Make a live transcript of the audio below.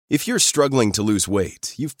If you're struggling to lose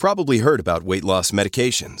weight, you've probably heard about weight loss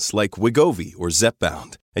medications like Wegovy or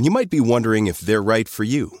Zepbound, and you might be wondering if they're right for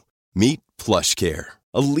you. Meet PlushCare,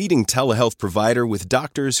 a leading telehealth provider with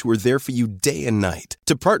doctors who are there for you day and night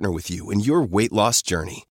to partner with you in your weight loss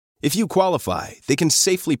journey. If you qualify, they can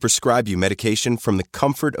safely prescribe you medication from the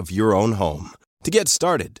comfort of your own home. To get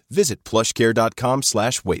started, visit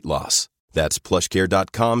plushcare.com/weightloss. That's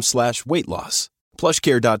plushcare.com/weightloss.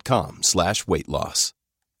 plushcare.com/weightloss.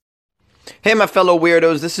 Hey, my fellow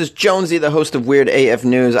weirdos, this is Jonesy, the host of Weird AF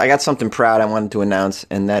News. I got something proud I wanted to announce,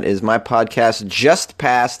 and that is my podcast just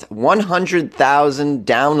passed 100,000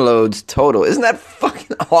 downloads total. Isn't that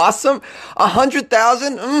fucking awesome?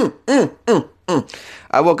 100,000?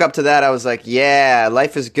 I woke up to that, I was like, yeah,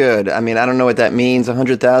 life is good. I mean, I don't know what that means,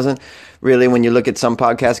 100,000. Really, when you look at some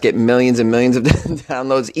podcasts get millions and millions of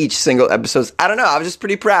downloads each single episode. I don't know, I was just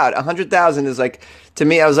pretty proud. 100,000 is like, to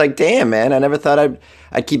me, I was like, damn, man, I never thought I'd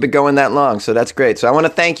keep it going that long. So that's great. So I want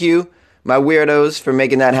to thank you, my weirdos, for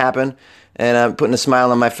making that happen and putting a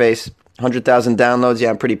smile on my face. 100,000 downloads.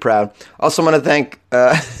 Yeah, I'm pretty proud. Also want to thank,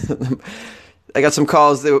 I got some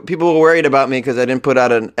calls. People were worried about me because I didn't put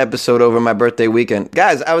out an episode over my birthday weekend.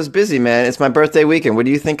 Guys, I was busy, man. It's my birthday weekend. What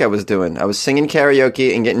do you think I was doing? I was singing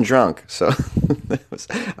karaoke and getting drunk. So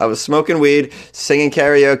I was smoking weed, singing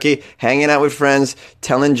karaoke, hanging out with friends,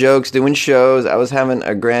 telling jokes, doing shows. I was having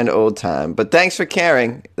a grand old time. But thanks for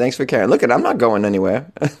caring. Thanks for caring. Look, I'm not going anywhere.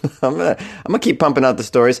 I'm gonna keep pumping out the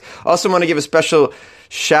stories. Also want to give a special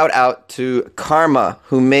shout out to Karma,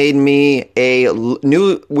 who made me a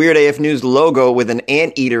new Weird AF News logo with an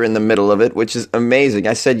anteater in the middle of it, which is amazing.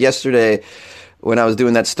 I said yesterday when I was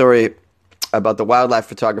doing that story about the wildlife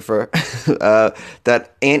photographer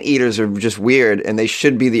that anteaters are just weird and they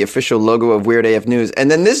should be the official logo of Weird AF News.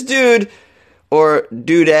 And then this dude or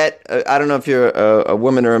dudette, I don't know if you're a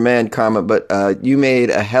woman or a man, Karma, but you made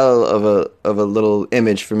a hell of a little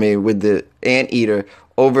image for me with the anteater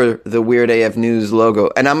over the Weird AF News logo.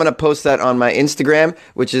 And I'm going to post that on my Instagram,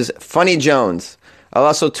 which is Funny Jones. I'll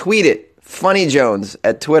also tweet it, Funny Jones,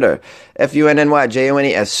 at Twitter.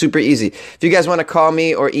 FUNNYJONES, super easy. If you guys want to call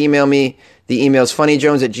me or email me, the email is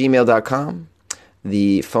funnyjones@gmail.com.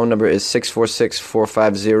 The phone number is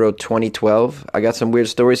 646-450-2012. I got some weird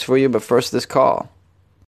stories for you, but first this call.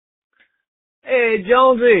 Hey,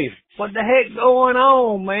 Jonesy, what the heck going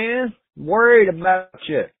on, man? Worried about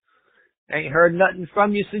you. Ain't heard nothing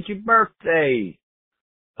from you since your birthday.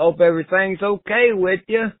 Hope everything's okay with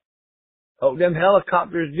you. Hope them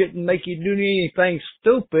helicopters didn't make you do anything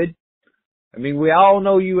stupid. I mean, we all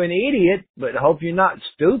know you an idiot, but hope you're not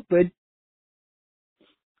stupid.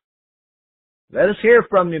 Let us hear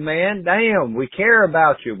from you, man. Damn, we care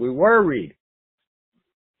about you. We're worried.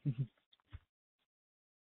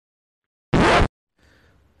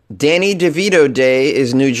 Danny DeVito Day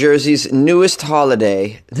is New Jersey's newest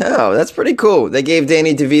holiday. No, that's pretty cool. They gave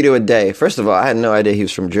Danny DeVito a day. First of all, I had no idea he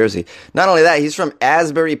was from Jersey. Not only that, he's from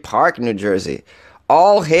Asbury Park, New Jersey.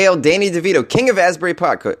 All hail Danny DeVito, king of Asbury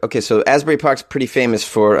Park. Okay, so Asbury Park's pretty famous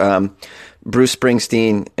for Bruce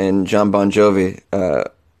Springsteen and John Bon Jovi.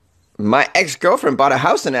 My ex-girlfriend bought a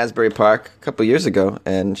house in Asbury Park a couple years ago,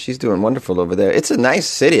 and she's doing wonderful over there. It's a nice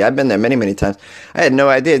city. I've been there many, many times. I had no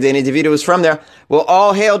idea Danny DeVito was from there. Well,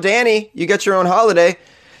 all hail Danny. You got your own holiday.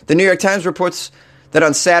 The New York Times reports that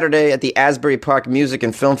on Saturday at the Asbury Park Music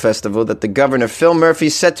and Film Festival that the governor, Phil Murphy,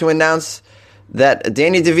 set to announce that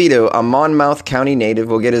Danny DeVito, a Monmouth County native,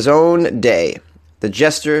 will get his own day. The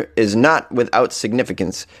gesture is not without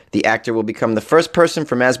significance. The actor will become the first person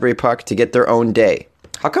from Asbury Park to get their own day.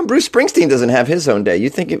 How come Bruce Springsteen doesn't have his own day?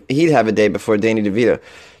 You'd think he'd have a day before Danny DeVito.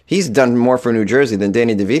 He's done more for New Jersey than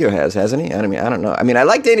Danny DeVito has, hasn't he? I mean, I don't know. I mean, I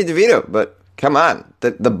like Danny DeVito, but come on.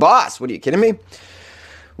 The boss. What, are you kidding me?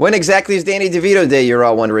 When exactly is Danny DeVito Day, you're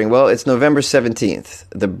all wondering? Well, it's November 17th,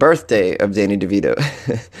 the birthday of Danny DeVito.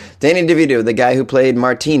 Danny DeVito, the guy who played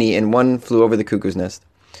Martini in One Flew Over the Cuckoo's Nest.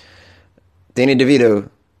 Danny DeVito,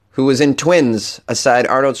 who was in Twins aside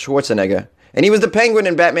Arnold Schwarzenegger. And he was the Penguin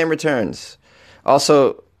in Batman Returns.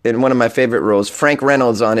 Also, in one of my favorite roles, Frank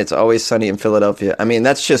Reynolds on It's Always Sunny in Philadelphia. I mean,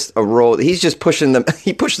 that's just a role. He's just pushing them.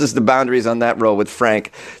 He pushes the boundaries on that role with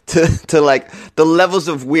Frank to like the levels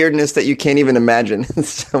of weirdness that you can't even imagine.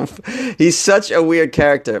 So, he's such a weird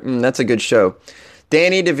character. That's a good show.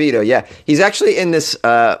 Danny DeVito, yeah. He's actually in this,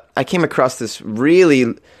 I came across this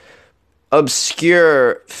really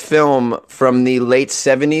obscure film from the late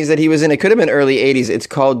 70s that he was in. It could have been early 80s. It's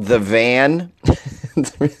called The Van.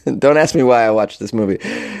 Don't ask me why I watched this movie.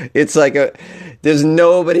 It's like there's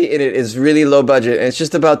nobody in it. It's really low budget. And it's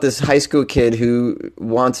just about this high school kid who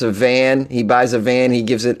wants a van. He buys a van. He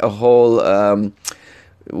gives it a whole,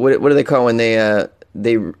 what do they call when they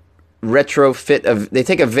they retrofit they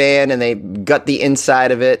take a van and they gut the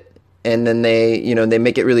inside of it, and then they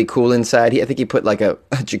make it really cool inside. I think he put like a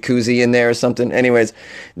jacuzzi in there or something. Anyways,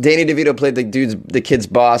 Danny DeVito played the kid's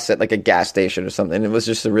boss at like a gas station or something. It was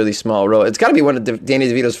just a really small role. It's got to be one of Danny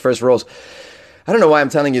DeVito's first roles. I don't know why I'm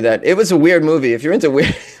telling you that. It was a weird movie. If you're into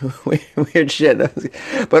weird shit,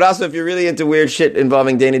 but also if you're really into weird shit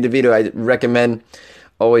involving Danny DeVito, I recommend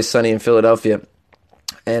Always Sunny in Philadelphia.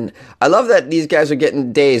 And I love that these guys are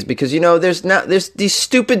getting days because, there's these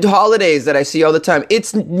stupid holidays that I see all the time.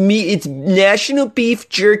 It's National Beef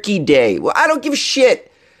Jerky Day. Well, I don't give a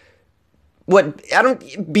shit.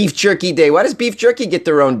 Beef Jerky Day. Why does beef jerky get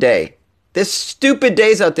their own day? There's stupid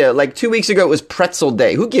days out there. Like 2 weeks ago, it was Pretzel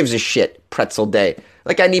Day. Who gives a shit? Pretzel Day.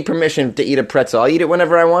 Like I need permission to eat a pretzel. I'll eat it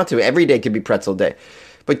whenever I want to. Every day could be Pretzel Day.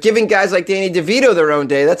 But giving guys like Danny DeVito their own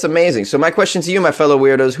day, that's amazing. So my question to you, my fellow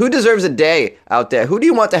weirdos, who deserves a day out there? Who do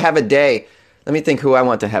you want to have a day? Let me think who I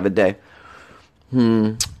want to have a day.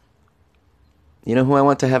 You know who I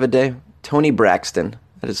want to have a day? Toni Braxton.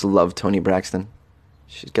 I just love Toni Braxton.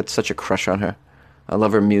 She's got such a crush on her. I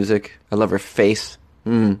love her music. I love her face.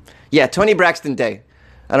 Yeah, Toni Braxton Day.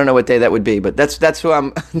 I don't know what day that would be, but that's who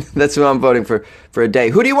I'm that's who I'm voting for a day.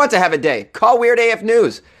 Who do you want to have a day? Call Weird AF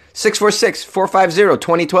News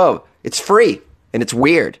 646-450-2012. It's free and it's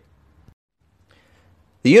weird.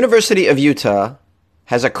 The University of Utah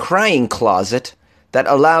has a crying closet that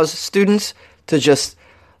allows students to just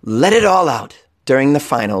let it all out during the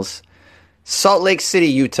finals. Salt Lake City,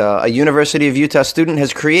 Utah, a University of Utah student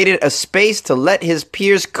has created a space to let his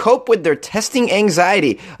peers cope with their testing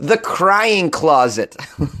anxiety. The crying closet.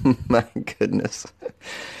 My goodness.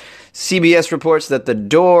 CBS reports that the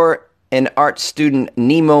Door and Art student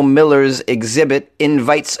Nemo Miller's exhibit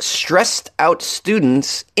invites stressed out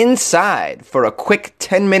students inside for a quick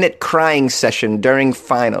 10-minute crying session during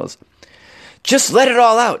finals. Just let it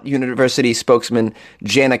all out, university spokesman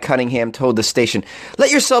Jana Cunningham told the station.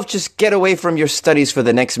 Let yourself just get away from your studies for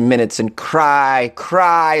the next minutes and cry,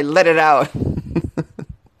 let it out.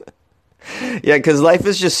 Yeah, because life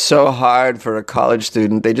is just so hard for a college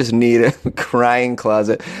student. They just need a crying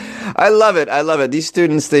closet. I love it. These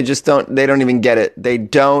students, they don't even get it. They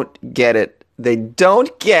don't get it. They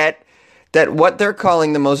don't get that what they're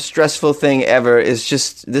calling the most stressful thing ever is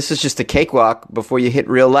this is just a cakewalk before you hit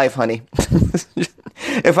real life, honey.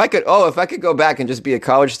 If I could go back and just be a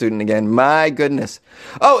college student again, my goodness.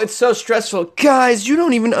 Oh, it's so stressful. Guys, you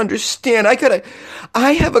don't even understand. I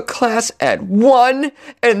have a class at 1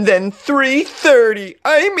 and then 3:30.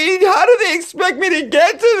 I mean, how do they expect me to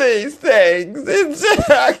get to these things?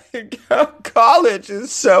 College is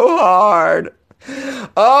so hard.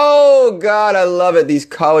 Oh, God, I love it. These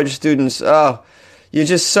college students. Oh, you're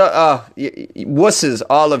just wusses,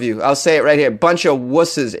 all of you. I'll say it right here. Bunch of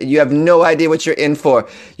wusses. You have no idea what you're in for.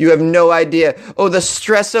 You have no idea. Oh, the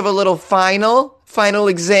stress of a little final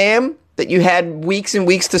exam that you had weeks and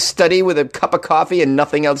weeks to study with a cup of coffee and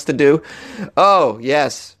nothing else to do. Oh,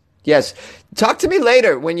 yes. Talk to me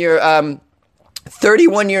later when you're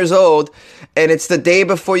 31 years old and it's the day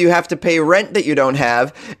before you have to pay rent that you don't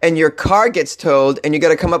have and your car gets towed and you got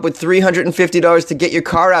to come up with $350 to get your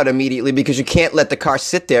car out immediately because you can't let the car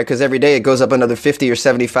sit there because every day it goes up another $50 or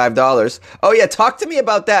 $75. Oh yeah, talk to me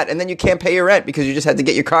about that. And then you can't pay your rent because you just had to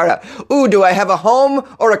get your car out. Ooh, do I have a home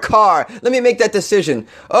or a car? Let me make that decision.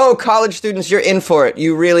 Oh, college students, you're in for it.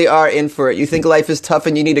 You really are in for it. You think life is tough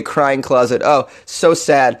and you need a crying closet. Oh, so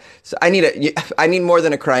sad. So I need more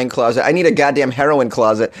than a crying closet. I need a goddamn heroin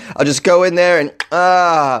closet. I'll just go in there and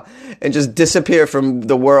just disappear from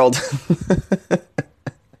the world.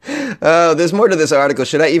 Oh, there's more to this article.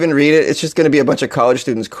 Should I even read it? It's just going to be a bunch of college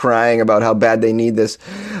students crying about how bad they need this.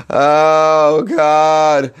 Oh,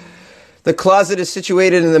 God. The closet is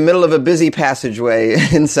situated in the middle of a busy passageway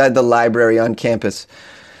inside the library on campus.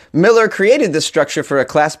 Miller created this structure for a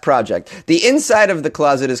class project. The inside of the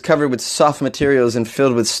closet is covered with soft materials and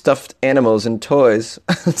filled with stuffed animals and toys.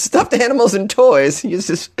 Stuffed animals and toys?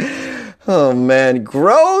 Oh, man.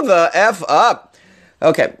 Grow the F up.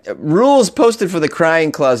 Okay. Rules posted for the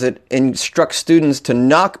crying closet instruct students to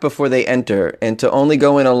knock before they enter and to only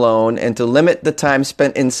go in alone and to limit the time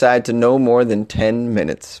spent inside to no more than 10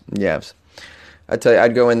 minutes. Yes. I tell you,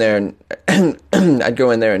 I'd go in there and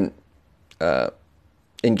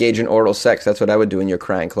engage in oral sex. That's what I would do in your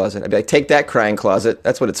crying closet. I'd be like, take that, crying closet.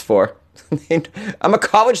 That's what it's for. I'm a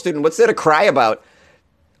college student. What's there to cry about?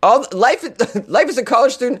 All life as a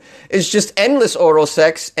college student is just endless oral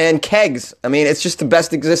sex and kegs. I mean, it's just the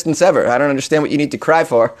best existence ever. I don't understand what you need to cry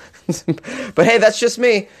for. But hey, that's just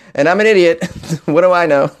me, and I'm an idiot. What do I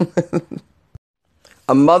know?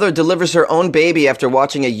 A mother delivers her own baby after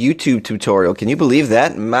watching a YouTube tutorial. Can you believe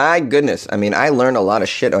that? My goodness. I mean, I learn a lot of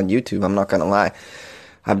shit on YouTube. I'm not going to lie.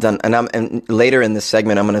 And later in this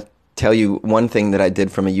segment, I'm going to tell you one thing that I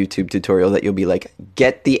did from a YouTube tutorial that you'll be like,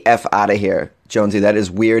 get the F out of here, Jonesy. That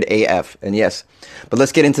is weird AF. And yes, but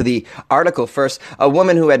let's get into the article first. A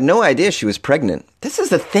woman who had no idea she was pregnant. This is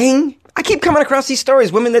the thing. I keep coming across these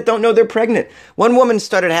stories, women that don't know they're pregnant. One woman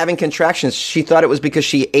started having contractions. She thought it was because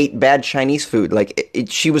she ate bad Chinese food.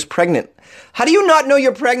 She was pregnant. How do you not know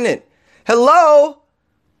you're pregnant? Hello?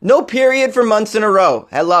 No period for months in a row.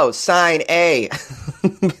 Hello, sign A.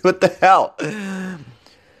 What the hell?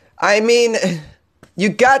 I mean, you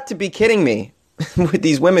got to be kidding me with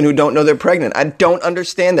these women who don't know they're pregnant. I don't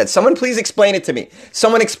understand that. Someone please explain it to me.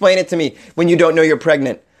 Someone explain it to me when you don't know you're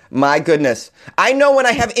pregnant. My goodness. I know when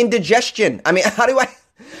I have indigestion. I mean,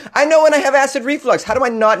 I know when I have acid reflux. How do I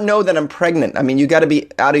not know that I'm pregnant? I mean, you got to be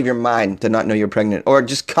out of your mind to not know you're pregnant or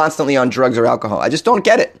just constantly on drugs or alcohol. I just don't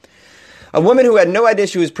get it. A woman who had no idea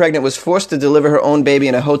she was pregnant was forced to deliver her own baby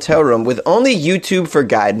in a hotel room with only YouTube for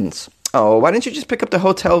guidance. Oh, why didn't you just pick up the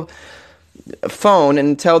hotel phone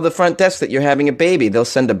and tell the front desk that you're having a baby? They'll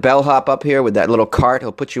send a bellhop up here with that little cart.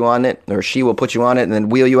 He'll put you on it, or she will put you on it, and then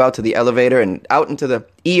wheel you out to the elevator and out into the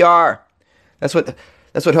ER. That's what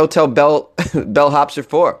hotel bellhops are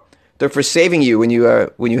for. They're for saving you when you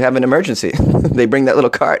have an emergency. They bring that little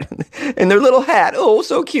cart and their little hat. Oh,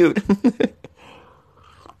 so cute.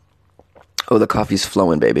 Oh, the coffee's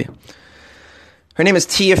flowing, baby. Her name is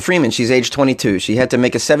Tia Freeman. She's age 22. She had to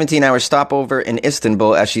make a 17-hour stopover in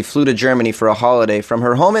Istanbul as she flew to Germany for a holiday from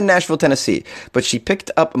her home in Nashville, Tennessee. But she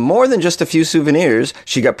picked up more than just a few souvenirs.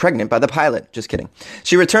 She got pregnant by the pilot. Just kidding.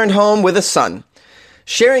 She returned home with a son.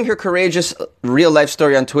 Sharing her courageous real-life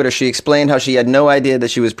story on Twitter, she explained how she had no idea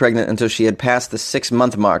that she was pregnant until she had passed the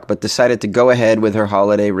 6-month mark, but decided to go ahead with her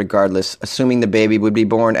holiday regardless, assuming the baby would be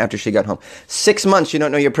born after she got home. 6 months, you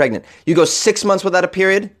don't know you're pregnant. You go 6 months without a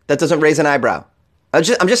period? That doesn't raise an eyebrow. I'm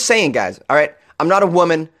just saying, guys, all right? I'm not a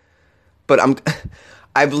woman, but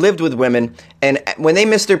I've lived with women, and when they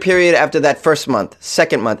miss their period after that first month,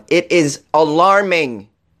 second month, it is alarming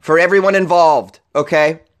for everyone involved,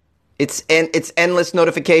 okay? It's endless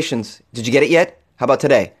notifications. Did you get it yet? How about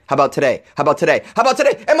today? How about today? How about today? How about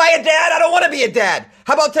today? Am I a dad? I don't want to be a dad.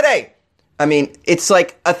 How about today? I mean, it's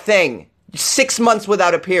like a thing. 6 months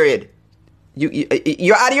without a period.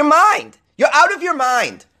 You're out of your mind. You're out of your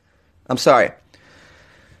mind. I'm sorry.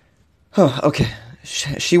 Oh, okay.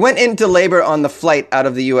 She went into labor on the flight out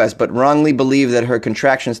of the U.S., but wrongly believed that her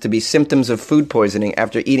contractions to be symptoms of food poisoning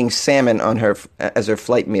after eating salmon as her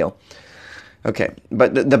flight meal. Okay,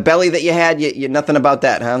 but the belly that you had, you nothing about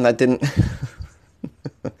that, huh? That didn't...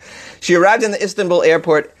 She arrived in the Istanbul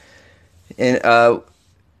airport and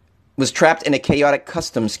was trapped in a chaotic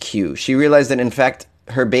customs queue. She realized that, in fact,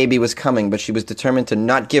 her baby was coming, but she was determined to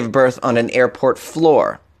not give birth on an airport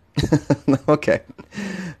floor. Okay.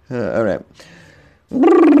 All right.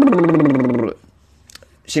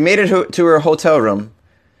 She made it to her hotel room.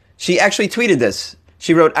 She actually tweeted this.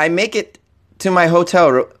 She wrote, "I make it to my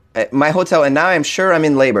hotel, and now I'm sure I'm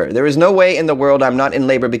in labor. There is no way in the world I'm not in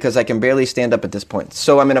labor because I can barely stand up at this point.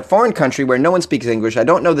 So I'm in a foreign country where no one speaks English. I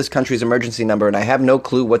don't know this country's emergency number, and I have no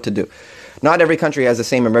clue what to do." Not every country has the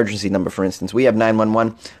same emergency number, for instance. We have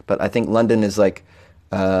 911, but I think London is like,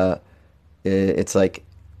 it's like,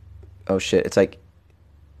 oh shit, it's like,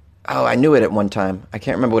 oh, I knew it at one time. I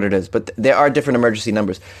can't remember what it is, but there are different emergency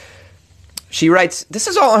numbers. She writes, this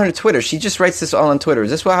is all on her Twitter. She just writes this all on Twitter.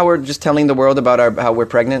 Is this how we're just telling the world about how we're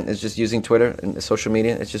pregnant? Is just using Twitter and social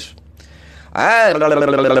media? It's just...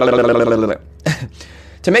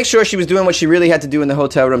 To make sure she was doing what she really had to do in the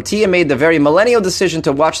hotel room, Tia made the very millennial decision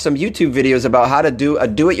to watch some YouTube videos about how to do a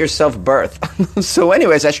do-it-yourself birth. So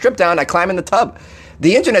anyways, I stripped down, I climb in the tub.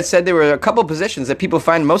 The internet said there were a couple positions that people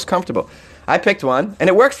find most comfortable. I picked one, and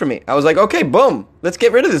it worked for me. I was like, okay, boom, let's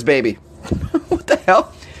get rid of this baby. What the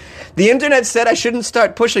hell? The internet said I shouldn't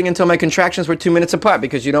start pushing until my contractions were 2 minutes apart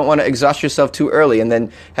because you don't want to exhaust yourself too early and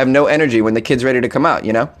then have no energy when the kid's ready to come out,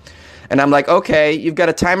 you know? And I'm like, okay, you've got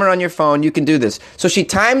a timer on your phone, you can do this. So she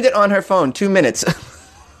timed it on her phone, 2 minutes.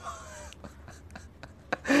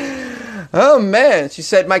 Oh, man. She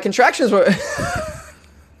said, my contractions were...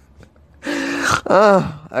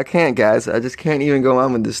 Oh, I can't, guys. I just can't even go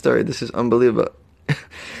on with this story. This is unbelievable.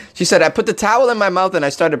 She said, I put the towel in my mouth and I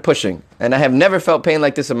started pushing. And I have never felt pain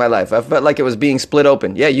like this in my life. I felt like it was being split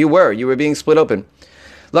open. Yeah, you were. You were being split open.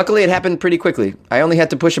 Luckily, it happened pretty quickly. I only had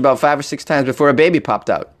to push about 5 or 6 times before a baby popped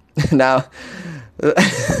out. Now,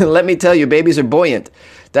 let me tell you, babies are buoyant.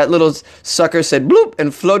 That little sucker said bloop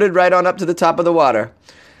and floated right on up to the top of the water.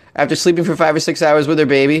 After sleeping for 5 or 6 hours with her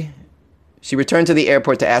baby, She returned to the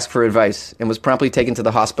airport to ask for advice and was promptly taken to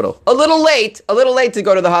the hospital. A little late to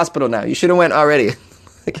go to the hospital now. You should have went already.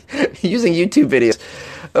 Using YouTube videos.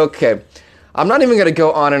 Okay. I'm not even going to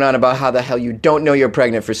go on and on about how the hell you don't know you're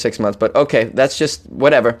pregnant for 6 months, but okay, that's just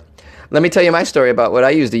whatever. Let me tell you my story about what I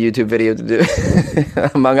used a YouTube video to do,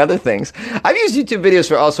 among other things. I've used YouTube videos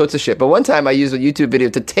for all sorts of shit, but one time I used a YouTube video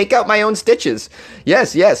to take out my own stitches.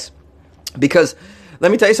 Yes. Because,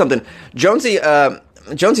 let me tell you something. Jonesy's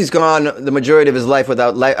gone the majority of his life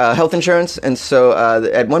without health insurance, and so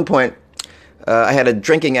at one point, I had a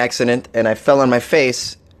drinking accident, and I fell on my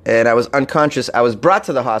face, and I was unconscious. I was brought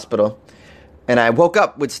to the hospital, and I woke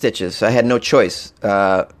up with stitches. I had no choice.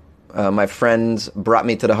 My friends brought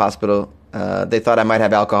me to the hospital. They thought I might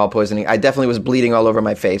have alcohol poisoning. I definitely was bleeding all over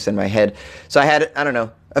my face and my head. So I had,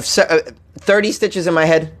 30 stitches in my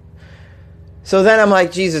head. So then I'm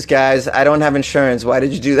like, Jesus, guys, I don't have insurance. Why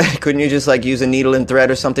did you do that? Couldn't you just use a needle and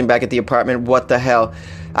thread or something back at the apartment? What the hell?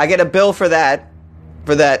 I get a bill for that.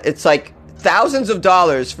 It's like thousands of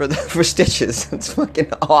dollars for stitches. It's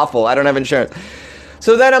fucking awful. I don't have insurance.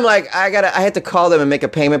 So then I'm like, I had to call them and make a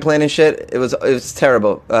payment plan and shit. It was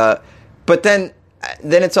terrible. But then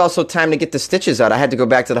it's also time to get the stitches out. I had to go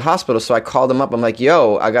back to the hospital, so I called them up. I'm like,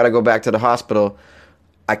 yo, I gotta go back to the hospital.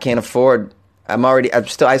 I can't afford.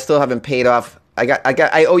 I still haven't paid off.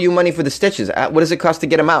 I owe you money for the stitches. What does it cost to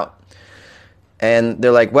get them out? And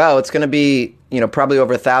they're like, well, it's gonna be, probably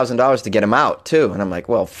over $1,000 to get them out too. And I'm like,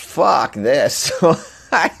 well, fuck this. So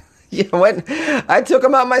I took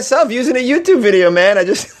them out myself using a YouTube video, man.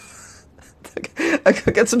 I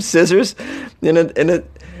got some scissors and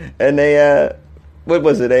what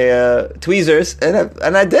was it? Tweezers,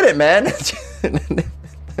 and I did it, man.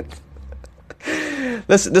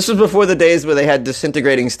 This was before the days where they had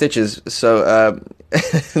disintegrating stitches. So,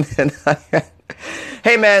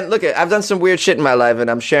 hey, man, look, I've done some weird shit in my life,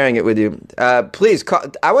 and I'm sharing it with you. Please,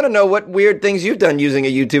 I want to know what weird things you've done using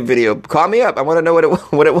a YouTube video. Call me up. I want to know what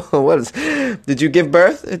it was. Did you give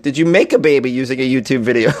birth? Did you make a baby using a YouTube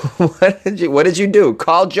video? What did you do?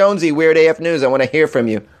 Call Jonesy, Weird AF News. I want to hear from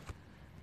you.